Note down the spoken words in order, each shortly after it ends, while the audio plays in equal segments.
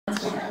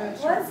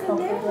What's in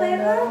there,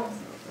 Laila?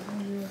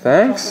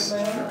 Thanks.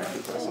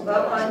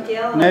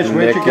 Nash,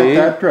 where'd you get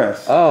that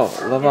dress? Oh,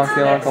 love Aunt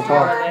Gail and Uncle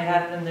Paul. They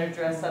have it in their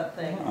dress-up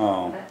thing.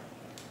 Oh.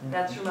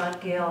 That's from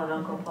Aunt Gail and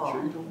Uncle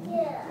Paul.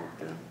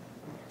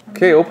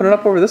 Okay, open it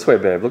up over this way,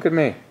 babe. Look at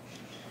me.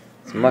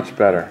 It's much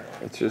better.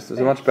 It's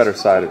a much better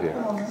side of you.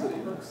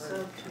 It looks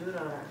so cute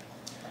on her.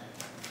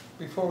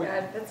 Before we,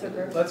 That's a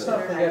great let's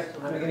not forget,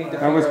 we need to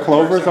That was figure out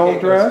Clover's where old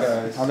Chicago's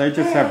dress? guys. Oh, they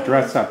just have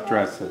dress-up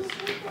dresses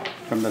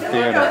from the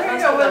theater. Here you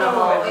go,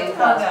 wait,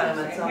 calm down.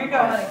 Here you go,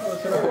 honey. Oh,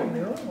 is it already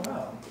new?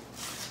 Wow.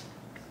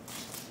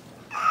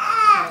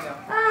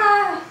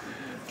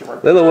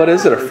 Laila, what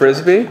is it? A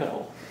frisbee?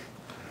 No.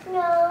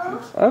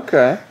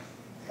 Okay.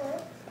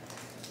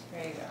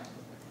 There you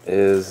go.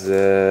 Is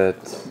it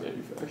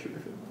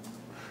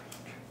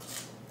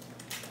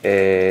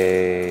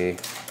a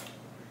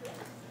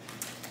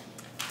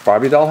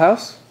Barbie doll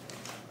house?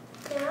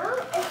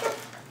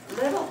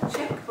 Little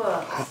chick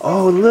book.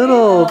 Oh,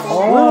 little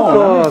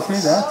Oh, let me books.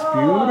 see, that's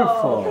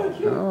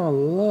beautiful. Oh,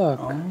 look.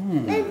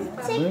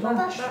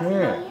 Little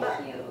chick.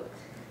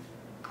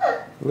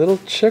 Little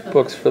chick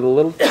books for the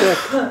little chick.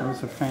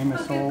 Those are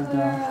famous old,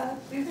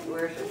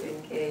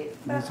 Worshipping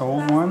Kate. these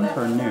old ones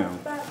or new?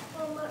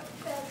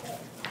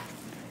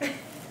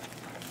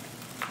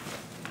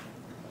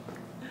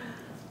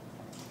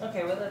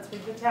 Okay, well, let's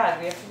read the tag.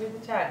 We have to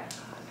read the tag.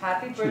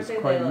 Happy She's birthday,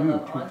 quite Laila. new,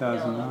 Love, Aunt Gail and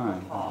Uncle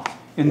 2009. Paul.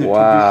 In the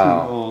Wow.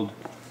 traditional old,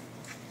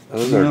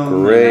 Those are millionaire,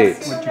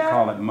 great. what you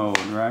call it, mode,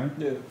 right?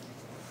 Yeah.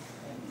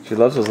 She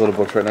loves those little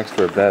books right next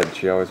to her bed.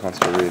 She always wants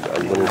to read a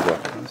little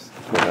book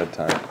before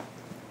bedtime.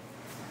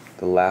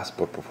 The last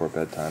book before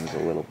bedtime is a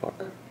little book.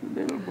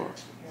 Little book.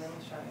 Here, let me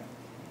show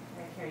you.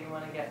 Right here, you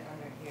want to get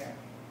under here.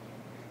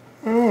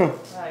 Oh,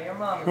 Wow, your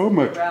mom is so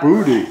much proud.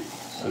 booty.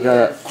 You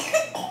got it.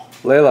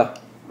 Layla,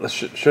 let's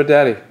show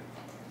Daddy.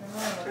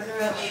 Turn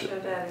around and show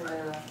Daddy,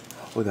 Laila.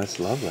 Oh, that's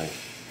lovely.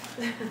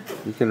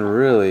 You can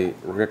really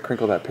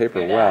crinkle that paper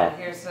Here, well. Dad,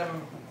 here's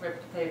some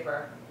ripped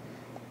paper.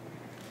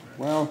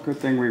 Well, good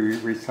thing we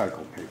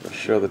recycle paper.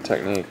 Show the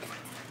technique.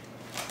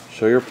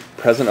 Show your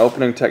present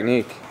opening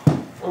technique.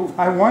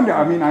 I wonder,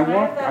 I mean, I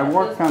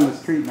walk down the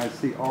street and I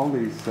see all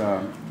these,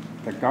 the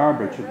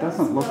garbage. It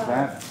doesn't look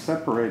that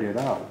separated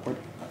out. What,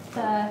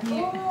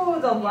 Oh,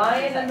 the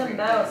lion and the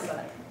mouse.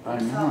 I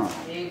know.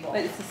 But But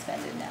it's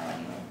suspended now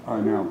anyway. I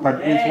know, but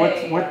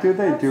what do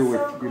they do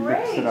if you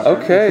mix it up?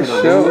 Okay, Is it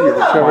a show- rule you're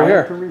show over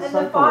here. required to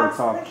recycle or it's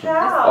optional?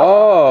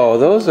 Oh,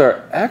 those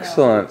are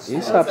excellent.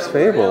 Aesop's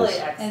Fables.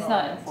 And it's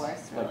not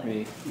enforced Like really.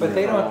 me. But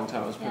they don't. Yeah,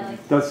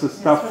 like Does the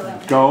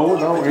stuff go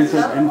though? Is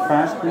it in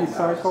fact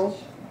recycled?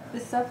 the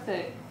stuff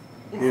that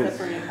Yes. is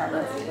separated from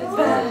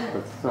it.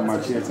 But so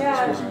much is.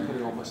 I'm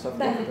putting all my stuff in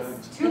the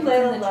bags. Two It's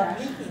Laila in the love.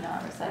 trash, it's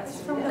not recycled.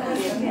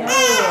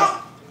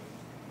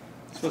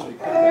 It's supposed to be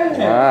clear bags.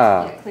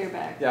 Wow. Yeah, clear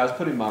bag. Yeah, I was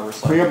putting my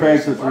recycling. Clear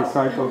bags is in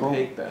recyclable?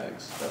 opaque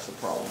bags. That's the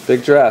problem.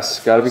 Big dress.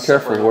 Gotta be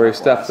careful where you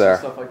step there.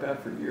 Stuff like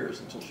that for years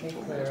until she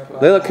told me I was putting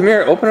Layla, come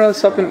here. Open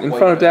this up in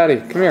front of Daddy.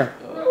 Come here.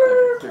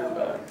 clear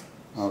bag.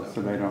 Oh,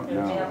 so they don't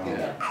know.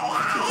 Yeah.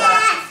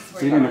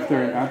 Even if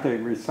they're, aren't they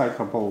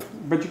recyclable,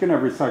 but you can have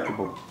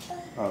recyclable,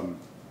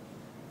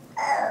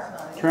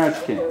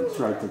 trash cans,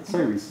 right, that say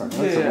recyclable.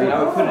 That's a Yeah, I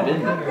big- would put it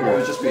in there. It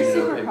would just be They're an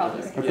super opaque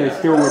probably. bag. But they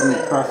still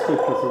wouldn't trust it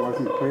because it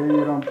wasn't clear,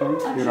 you don't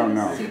think? You don't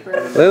know. Super.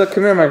 Layla,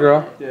 come here, my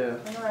girl. Yeah.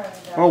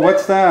 Oh,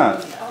 what's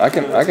that? I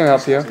can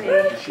help you.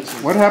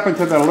 What happened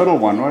to the little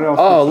one? What else?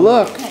 Oh,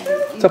 look.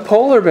 It's a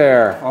polar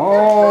bear.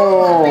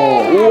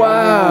 Oh!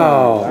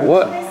 Wow.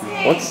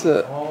 What's the?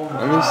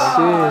 Let me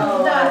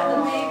see. That's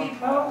the baby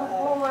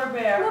polar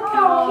bear. Look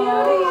how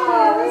cute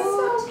he is.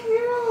 So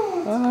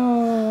cute.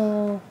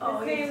 Oh.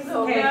 Oh, he's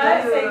so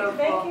cute.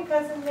 Thank you,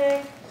 Cousin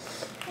Nick.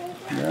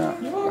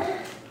 Yeah.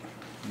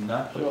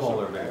 Not the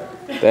polar bear.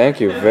 Thank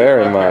you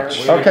very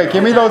much. Okay,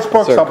 give me those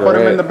books. Those are I'll put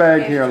them in great. the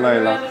bag here, Turn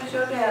around Layla. and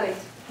show Daddy.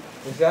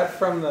 Is that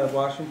from the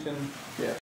Washington? Yeah.